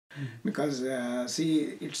Because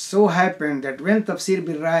see, it so happened that when Tafsir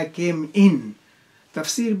bil Rai came in,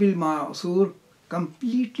 Tafsir bil Ma'sur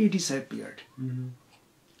completely disappeared.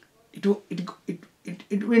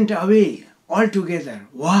 It went away altogether.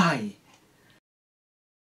 Why?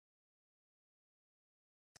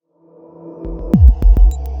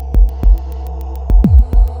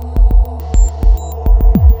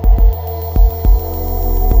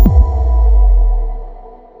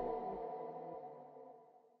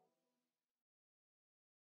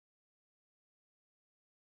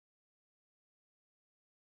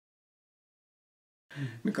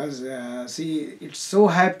 Because see, it so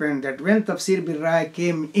happened that when Tafsir bil Rai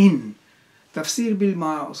came in, Tafsir bil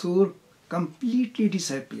Ma'sur completely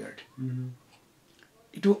disappeared.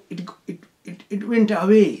 It went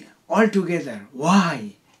away altogether.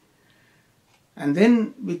 Why? And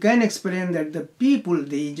then we can explain that the people,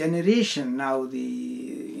 the generation now,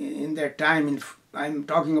 in that time, I'm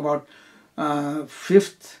talking about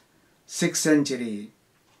 5th, 6th century,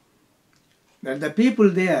 that the people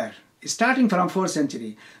there, starting from 4th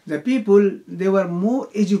century, the people, they were more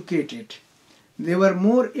educated, they were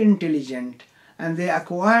more intelligent, and they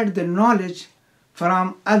acquired the knowledge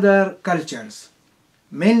from other cultures,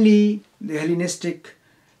 mainly the Hellenistic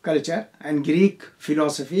culture and Greek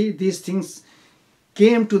philosophy. These things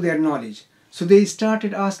came to their knowledge. So they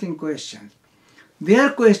started asking questions. Their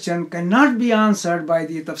question cannot be answered by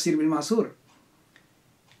the Tafsir bil Ma'sur,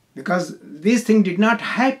 because this thing did not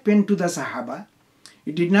happen to the Sahaba.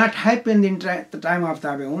 It did not happen in the time of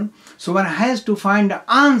Tabi'un. So one has to find an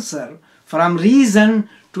answer from reason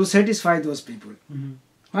to satisfy those people.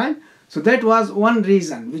 Right? So that was one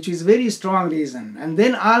reason, which is very strong reason. And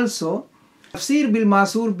then also, Tafsir bil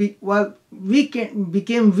Ma'sur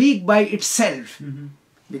became weak by itself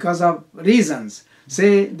because of reasons.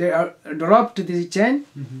 Say they dropped the chain.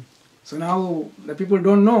 So now the people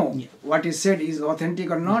don't know what is said is authentic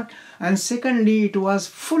or not. And secondly, it was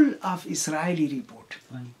full of Israeli report.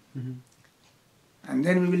 And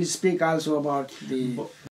then we will speak also about the